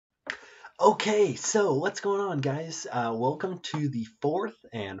Okay, so what's going on, guys? Welcome to the fourth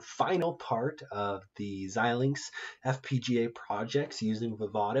and final part of the Xilinx FPGA projects using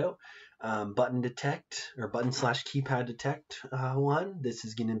Vivado button detect or button slash keypad detect one. This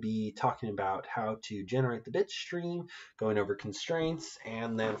is going to be talking about how to generate the bit stream, going over constraints,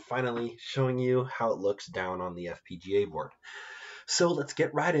 and then finally showing you how it looks down on the FPGA board. So let's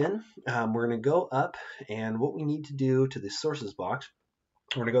get right in. We're going to go up, and what we need to do to the sources box,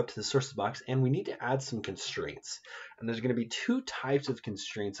 we're going to go up to the sources box and we need to add some constraints. And there's going to be two types of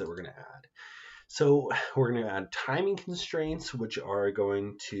constraints that we're going to add. So we're going to add timing constraints, which are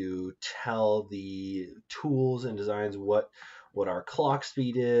going to tell the tools and designs what our clock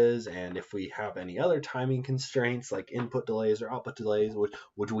speed is, and if we have any other timing constraints like input delays or output delays,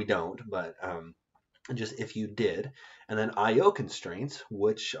 which we don't, but just if you did. And then I/O constraints,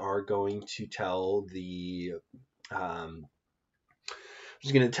 which are going to tell the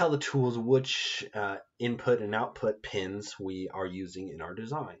just going to tell the tools which input and output pins we are using in our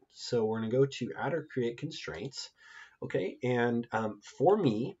design. So we're going to go to add or create constraints. Okay, and for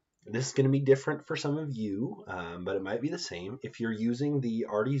me, this is going to be different for some of you, but it might be the same. If you're using the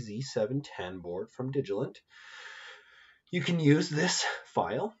RDZ710 board from Digilent, you can use this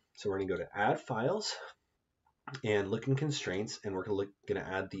file. So we're going to go to add files and look in constraints, and we're going to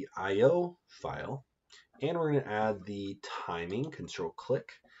add the I/O file. And we're going to add the timing, control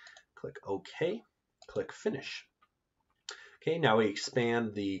click OK, click finish. Okay, now we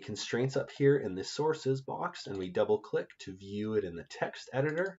expand the constraints up here in the sources box and we double click to view it in the text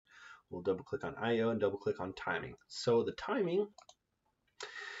editor. We'll double click on I/O and double click on timing. So the timing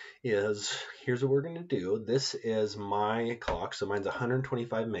is, here's what we're going to do. This is my clock, so mine's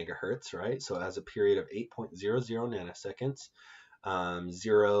 125 megahertz, right? So it has a period of 8.00 nanoseconds.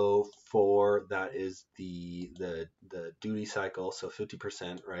 0, 4, that is the duty cycle, so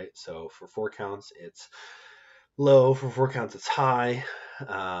 50%, right? So for 4 counts it's low, for 4 counts it's high.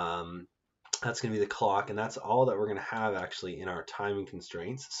 That's going to be the clock, and that's all that we're going to have actually in our timing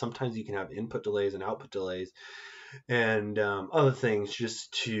constraints. Sometimes you can have input delays and output delays and other things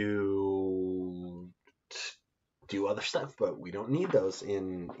just to do other stuff, but we don't need those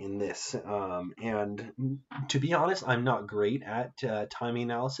in this. And to be honest, I'm not great at timing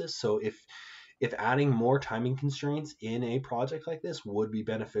analysis, so if adding more timing constraints in a project like this would be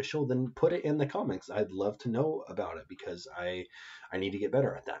beneficial, then put it in the comments. I'd love to know about it because I need to get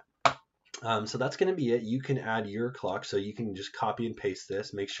better at that. So that's going to be it. You can add your clock, so you can just copy and paste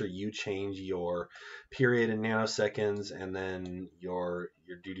this. Make sure you change your period in nanoseconds and then your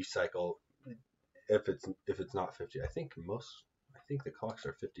duty cycle. If it's not 50, I think the clocks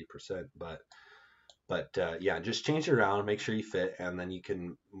are 50%, but yeah, just change it around, make sure you fit, and then you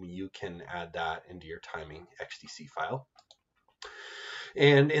can add that into your timing XDC file.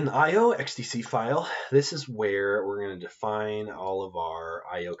 And in the I/O XDC file, this is where we're going to define all of our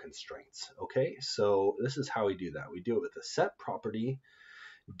I/O constraints. Okay, so this is how we do that. We do it with the set property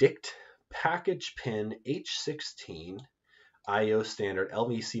dict package pin H16 I/O standard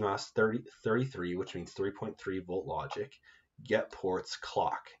LVCMOS 33, which means 3.3 volt logic, get ports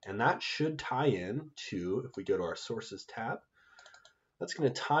clock. And that should tie in to, if we go to our sources tab, that's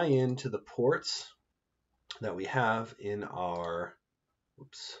going to tie into the ports that we have in our,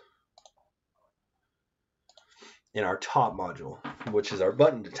 in our top module, which is our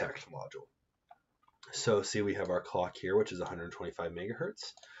button detect module. So see, we have our clock here, which is 125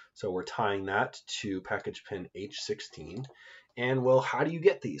 megahertz. So we're tying that to package pin H16. And well, how do you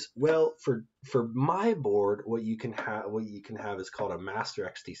get these? Well, for my board, what you can have is called a master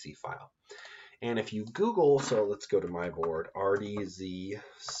XDC file. And if you Google, so let's go to my board,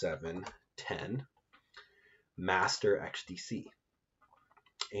 RDZ710 master XDC.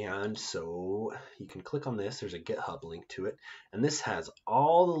 And so you can click on this, there's a GitHub link to it, and this has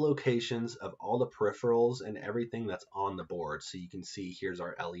all the locations of all the peripherals and everything that's on the board. So you can see here's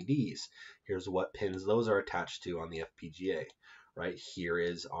our LEDs, here's what pins those are attached to on the FPGA. Right here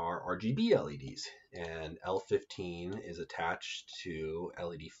is our RGB LEDs, and L15 is attached to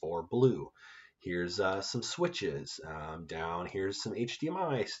LED 4 blue. Here's some switches. Down here's some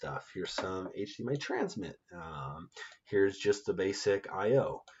HDMI stuff. Here's some HDMI transmit. Here's just the basic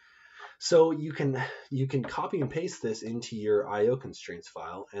I/O. So you can copy and paste this into your I/O constraints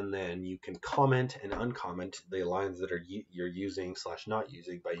file, and then you can comment and uncomment the lines that you're using / not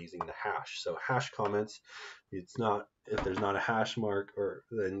using by using the hash. So hash comments, if there's not a hash mark, or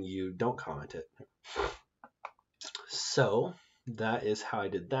then you don't comment it. So that is how I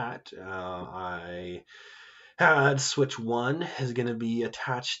did that. I had switch 1 is going to be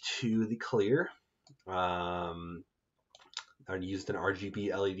attached to the clear. I used an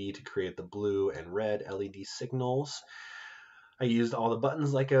RGB LED to create the blue and red LED signals. I used all the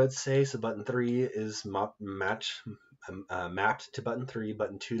buttons like I would say. So button 3 is mapped to button 3,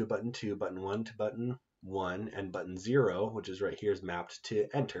 button 2 to button 2, button 1 to button 1, and button 0, which is right here, is mapped to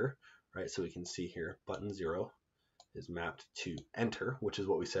enter, right? So we can see here button 0 is mapped to enter, which is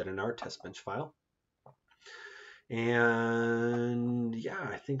what we said in our test bench file. And yeah,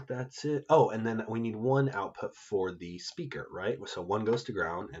 I think that's it. Oh, and then we need one output for the speaker, right? So one goes to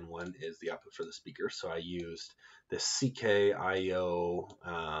ground and one is the output for the speaker. So I used the CKIO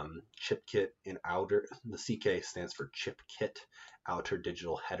chip kit in outer. The CK stands for chip kit outer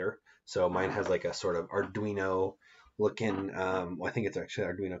digital header. So mine has like a sort of Arduino looking, well, I think it's actually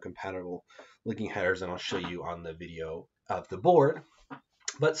Arduino compatible looking headers, and I'll show you on the video of the board.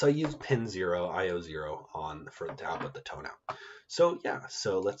 But so I use pin 0, IO0 on to output the tone out. So yeah,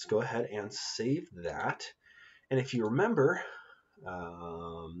 so let's go ahead and save that. And if you remember,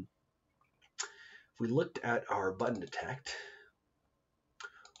 if we looked at our button detect,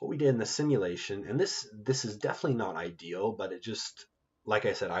 what we did in the simulation, and this is definitely not ideal, but it just, like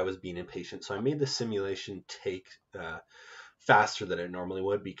I said, I was being impatient. So I made the simulation take faster than it normally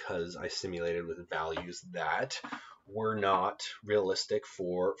would because I simulated with values that were not realistic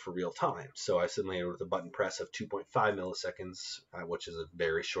for real time. So I simulated with a button press of 2.5 milliseconds, which is a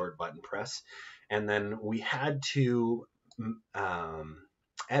very short button press. And then we had to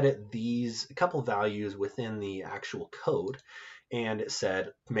edit these couple values within the actual code. And it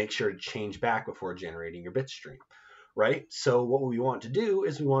said, make sure to change back before generating your bitstream. Right? So what we want to do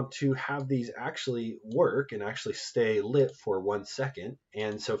is we want to have these actually work and actually stay lit for 1 second.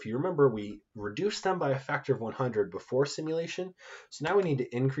 And so if you remember, we reduced them by a factor of 100 before simulation. So now we need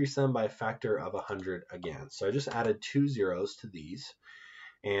to increase them by a factor of 100 again. So I just added 2 zeros to these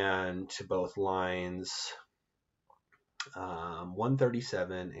and to both lines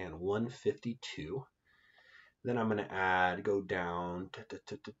 137 and 152. Then I'm going to go down,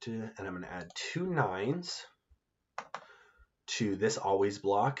 and I'm going to add 2 nines to this always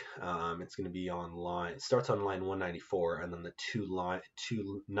block. It's going to be on line, it starts on line 194, and then the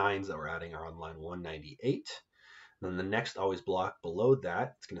two nines that we're adding are on line 198. And then the next always block below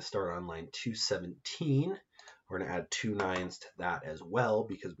that, it's going to start on line 217. We're going to add 2 nines to that as well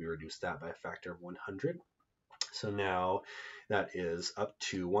because we reduced that by a factor of 100. So now that is up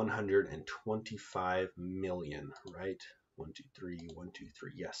to 125 million, right? 1, 2, 3, 1, 2,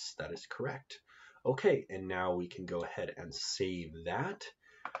 3. Yes, that is correct. Okay, and now we can go ahead and save that.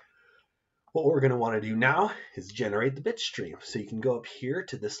 What we're going to want to do now is generate the bit stream. So you can go up here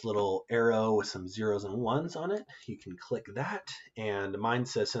to this little arrow with some zeros and ones on it. You can click that, and mine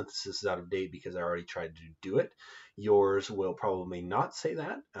says synthesis is out of date because I already tried to do it. Yours will probably not say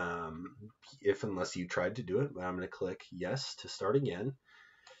that, unless you tried to do it. But I'm going to click yes to start again.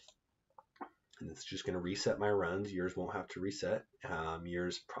 And it's just going to reset my runs. Yours won't have to reset.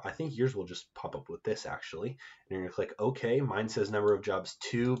 I think yours will just pop up with this actually. And you're going to click OK. Mine says number of jobs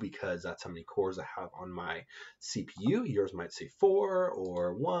 2 because that's how many cores I have on my CPU. Yours might say 4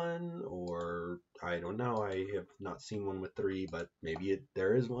 or 1 or I don't know. I have not seen one with 3, but maybe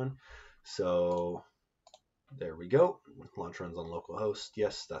there is one. So there we go. Launch runs on localhost.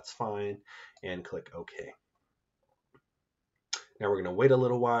 Yes, that's fine. And click OK. Now we're going to wait a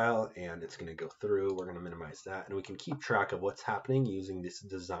little while and it's going to go through. We're going to minimize that and we can keep track of what's happening using this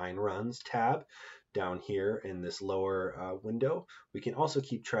design runs tab down here in this lower window. We can also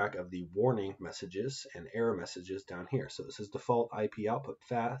keep track of the warning messages and error messages down here. So this is default IP output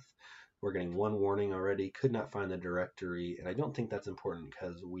path. We're getting 1 warning already, could not find the directory, and I don't think that's important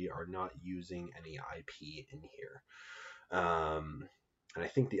because we are not using any IP in here. And I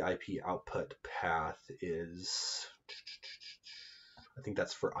think the IP output path is, I think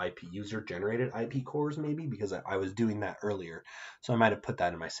that's for IP user generated IP cores maybe, because I was doing that earlier. So I might have put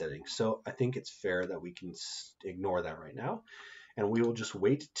that in my settings. So I think it's fair that we can ignore that right now. And we will just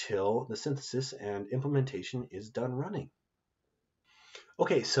wait till the synthesis and implementation is done running.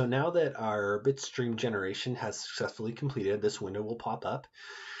 Okay, so now that our bitstream generation has successfully completed, this window will pop up.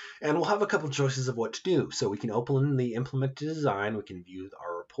 And we'll have a couple choices of what to do. So we can open the implemented design, we can view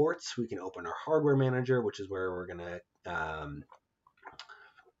our reports, we can open our hardware manager, which is where we're going to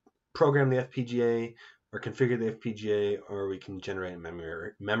program the FPGA or configure the FPGA, or we can generate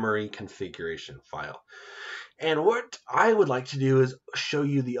a memory configuration file. And what I would like to do is show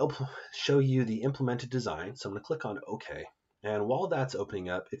you the implemented design. So I'm going to click on OK. And while that's opening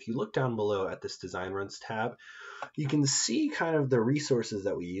up, if you look down below at this design runs tab, you can see kind of the resources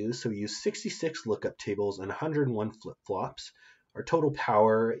that we use. So we use 66 lookup tables and 101 flip-flops. Our total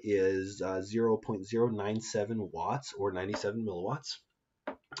power is 0.097 watts or 97 milliwatts.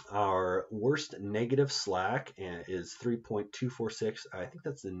 Our worst negative slack is 3.246. I think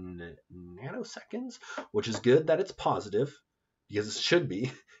that's in nanoseconds, which is good that it's positive because it should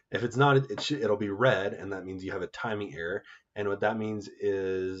be. If it's not, it'll be red, and that means you have a timing error. And what that means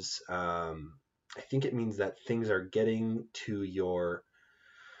is, I think it means that things are getting to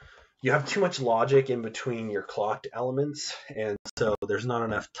you have too much logic in between your clocked elements, and so there's not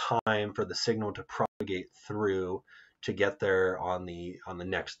enough time for the signal to propagate through to get there on the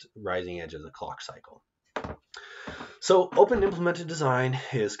next rising edge of the clock cycle. So Open Implemented Design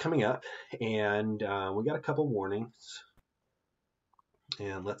is coming up, and we got a couple warnings.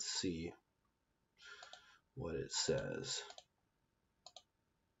 And let's see what it says.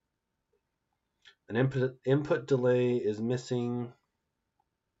 An input delay is missing.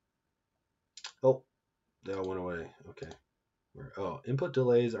 Oh, that went away. Okay. Oh, input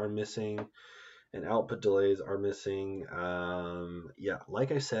delays are missing. And output delays are missing. Yeah,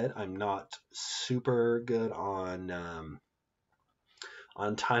 like I said, I'm not super good on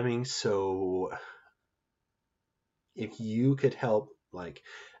timing. So if you could help, like,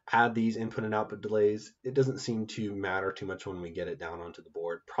 add these input and output delays, it doesn't seem to matter too much when we get it down onto the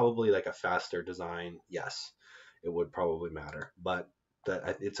board. Probably like a faster design, yes, it would probably matter, but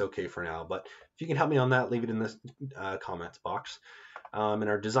it's okay for now. But if you can help me on that, leave it in the comments box. In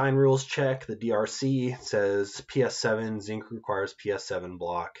our design rules check, the DRC says PS7 Zinc requires PS7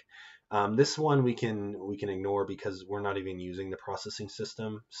 block. This one we can ignore because we're not even using the processing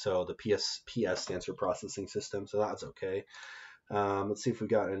system. So the PS stands for processing system, so that's okay. Let's see if we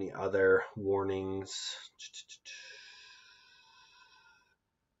got any other warnings.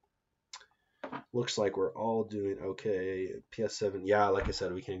 Looks like we're all doing okay. PS7, yeah, like I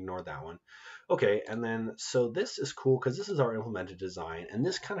said, we can ignore that one. Okay, and then, so this is cool because this is our implemented design, and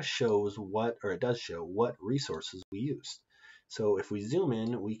this kind of shows it does show what resources we used. So if we zoom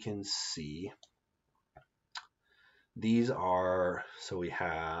in, we can see these are, so we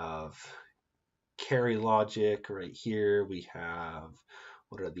have carry logic right here. We have,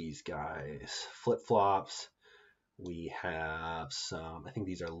 what are these guys? Flip-flops. We have some, I think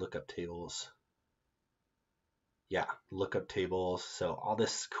these are lookup tables. Yeah, lookup tables. So all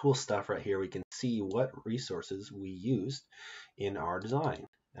this cool stuff right here, we can see what resources we used in our design.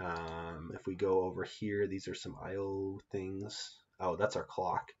 If we go over here, these are some IO things. Oh, that's our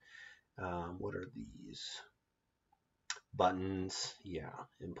clock. What are these? Buttons. Yeah,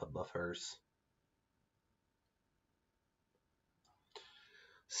 input buffers.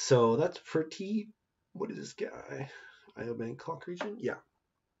 So that's pretty, what is this guy? IO bank clock region? Yeah.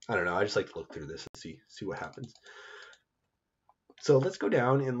 I don't know. I just like to look through this and see what happens. So let's go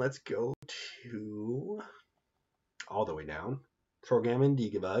down and let's go to all the way down. Program and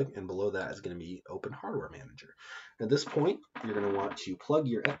debug, and below that is going to be Open Hardware Manager. At this point, you're going to want to plug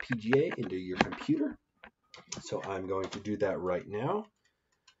your FPGA into your computer. So I'm going to do that right now.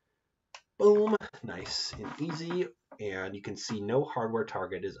 Boom, nice and easy. And you can see no hardware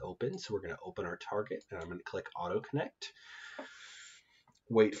target is open. So we're going to open our target, and I'm going to click Auto Connect.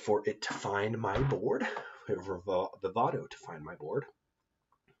 Wait for it to find my board. Wait for Vivado to find my board.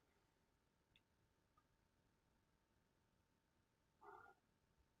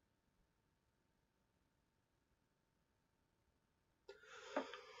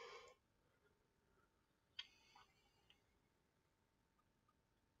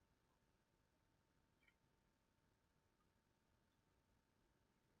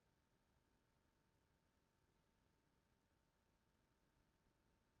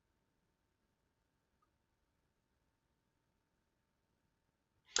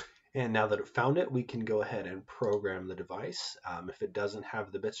 And now that it found it, we can go ahead and program the device. If it doesn't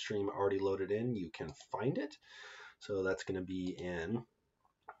have the bitstream already loaded in, you can find it. So that's going to be in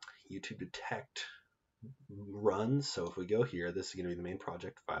YouTube detect runs. So if we go here, this is going to be the main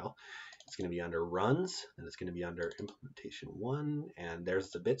project file. It's going to be under runs, and it's going to be under implementation 1, and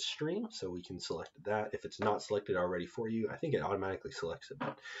there's the bitstream. So we can select that. If it's not selected already for you, I think it automatically selects it.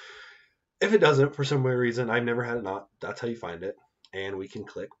 But if it doesn't, for some weird reason, I've never had it not, that's how you find it. And we can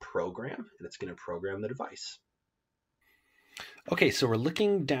click program, and it's going to program the device. Okay, so we're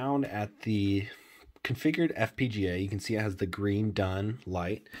looking down at the configured FPGA. You can see it has the green done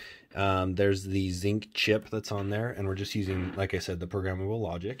light. There's the Zinc chip that's on there, and we're just using, like I said, the programmable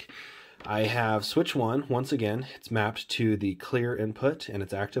logic. I have switch 1. Once again, it's mapped to the clear input, and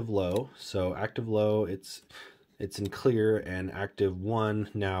it's active low. So active low, it's in clear, and active 1,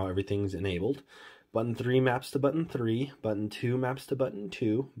 now everything's enabled. Button 3 maps to button 3, button 2 maps to button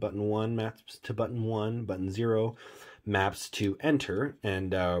 2, button 1 maps to button 1, button 0 maps to enter,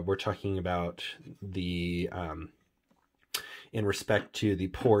 and we're talking about the in respect to the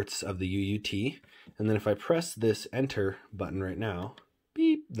ports of the UUT. And then if I press this enter button right now,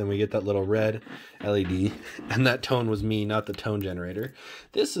 beep, then we get that little red LED, and that tone was me, not the tone generator.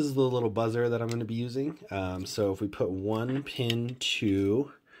 This is the little buzzer that I'm going to be using. So if we put one pin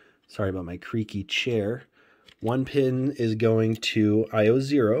to, sorry about my creaky chair, one pin is going to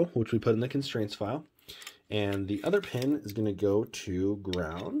IO0, which we put in the constraints file, and the other pin is going to go to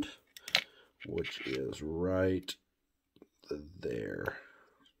ground, which is right there.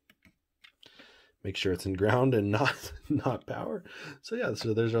 Make sure it's in ground and not power. So yeah,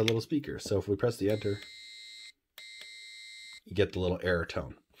 so there's our little speaker. So if we press the enter, you get the little error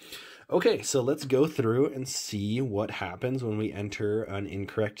tone. Okay, so let's go through and see what happens when we enter an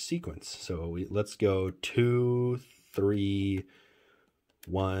incorrect sequence. So let's go 2, 3,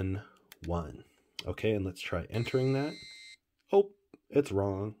 1, 1. Okay, and let's try entering that. Oh, it's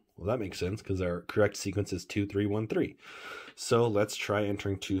wrong. Well, that makes sense because our correct sequence is 2, 3, 1, 3. So let's try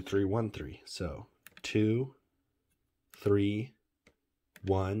entering 2, 3, 1, 3. So 2, 3,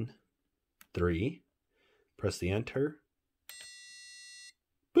 1, 3. Press the enter.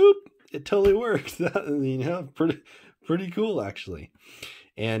 Boop! It totally worked. You know, pretty cool actually.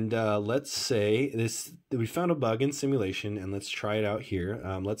 And let's say we found a bug in simulation, and let's try it out here.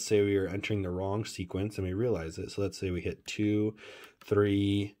 Let's say we are entering the wrong sequence and we realize it. So let's say we hit 2,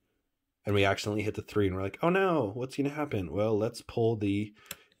 3, and we accidentally hit the 3, and we're like, oh no, what's going to happen? Well, let's pull the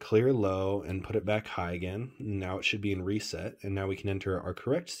clear low and put it back high again. Now it should be in reset, and now we can enter our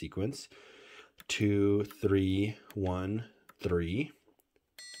correct sequence, 2, 3, 1, 3.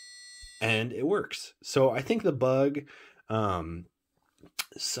 And it works. So I think the bug,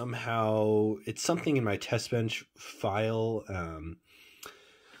 somehow, it's something in my test bench file.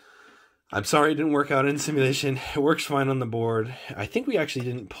 I'm sorry it didn't work out in simulation. It works fine on the board. I think we actually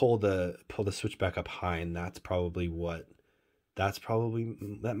didn't pull the switch back up high, and that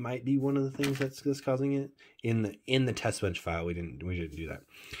might be one of the things that's causing it. In the test bench file, we didn't do that.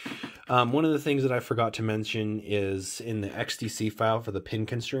 One of the things that I forgot to mention is in the XDC file for the pin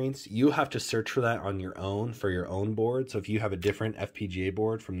constraints, you have to search for that on your own for your own board. So if you have a different FPGA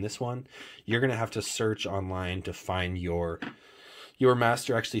board from this one, you're going to have to search online to find your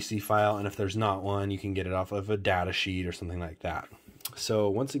master XDC file. And if there's not one, you can get it off of a data sheet or something like that. So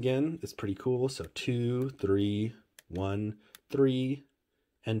once again, it's pretty cool. So 2, 3, 1, 3,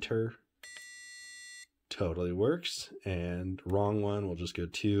 enter. Totally works. And wrong one, we'll just go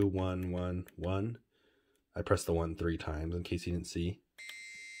 2, 1, 1, 1. I pressed the 1 3 times in case you didn't see.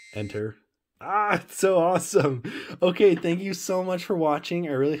 Enter. Ah, it's so awesome. Okay, thank you so much for watching.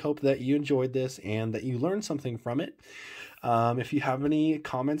 I really hope that you enjoyed this and that you learned something from it. If you have any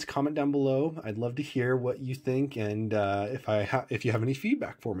comments, comment down below. I'd love to hear what you think, and if you have any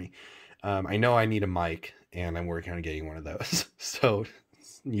feedback for me. I know I need a mic, and I'm working on getting one of those. So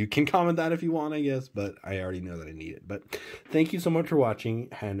you can comment that if you want, I guess, but I already know that I need it. But thank you so much for watching,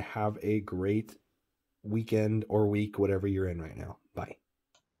 and have a great weekend or week, whatever you're in right now. Bye.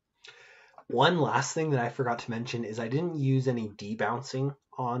 One last thing that I forgot to mention is I didn't use any debouncing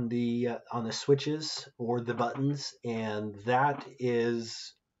on the switches or the buttons, and that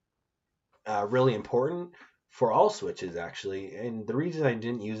is really important for all switches actually. And the reason I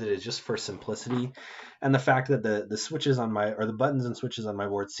didn't use it is just for simplicity, and the fact that the switches on the buttons and switches on my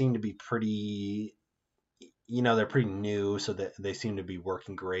board seem to be pretty, they're pretty new, so that they seem to be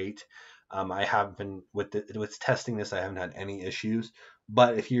working great. I have been with testing this, I haven't had any issues.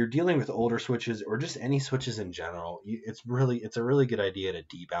 But if you're dealing with older switches or just any switches in general, it's a really good idea to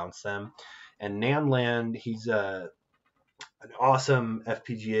debounce them. And Nanland, he's an awesome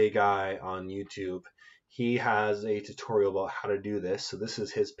FPGA guy on YouTube. He has a tutorial about how to do this. So this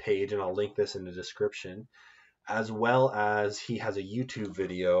is his page, and I'll link this in the description, as well as he has a YouTube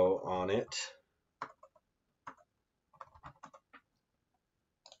video on it.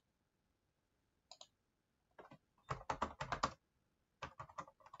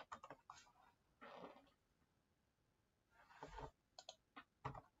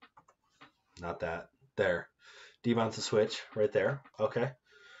 Not that. There. Debounce the switch right there. Okay.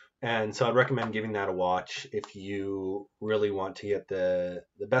 And so I'd recommend giving that a watch if you really want to get the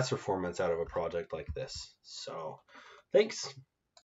best performance out of a project like this. So thanks.